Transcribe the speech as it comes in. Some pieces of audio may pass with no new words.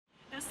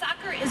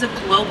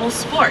global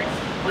sport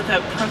with a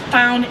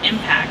profound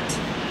impact.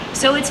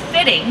 So it's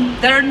fitting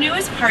that our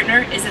newest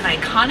partner is an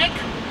iconic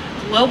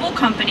global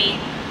company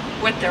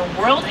with their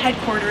world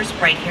headquarters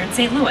right here in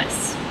St.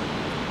 Louis.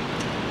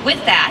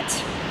 With that,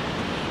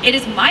 it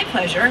is my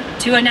pleasure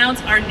to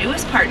announce our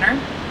newest partner,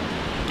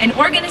 an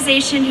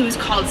organization who has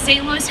called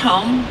St. Louis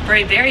home for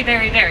a very,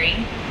 very,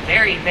 very,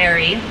 very,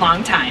 very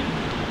long time.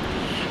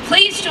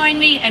 Please join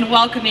me in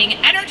welcoming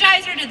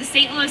Energizer to the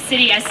St. Louis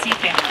City SC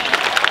family.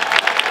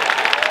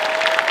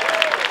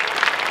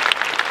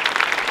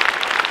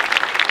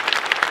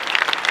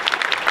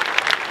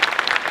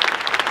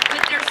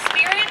 With their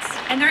spirits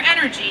and their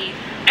energy,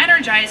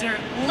 Energizer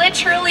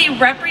literally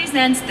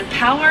represents the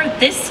power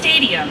this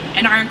stadium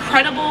and our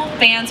incredible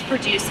fans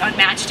produce on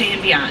match day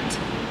and beyond.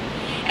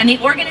 And the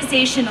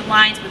organization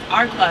aligns with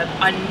our club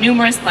on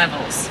numerous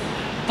levels: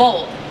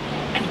 bold,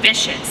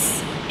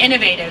 ambitious,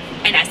 innovative,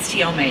 and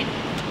STL made.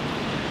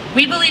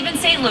 We believe in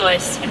St.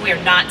 Louis, and we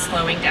are not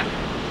slowing down.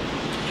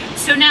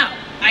 So now,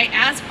 I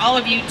ask all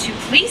of you to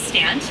please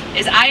stand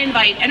as I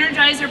invite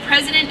Energizer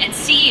President and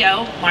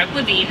CEO Mark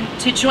Levine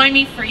to join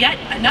me for yet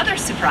another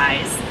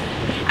surprise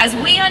as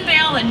we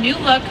unveil a new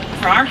look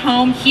for our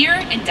home here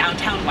in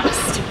downtown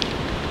West.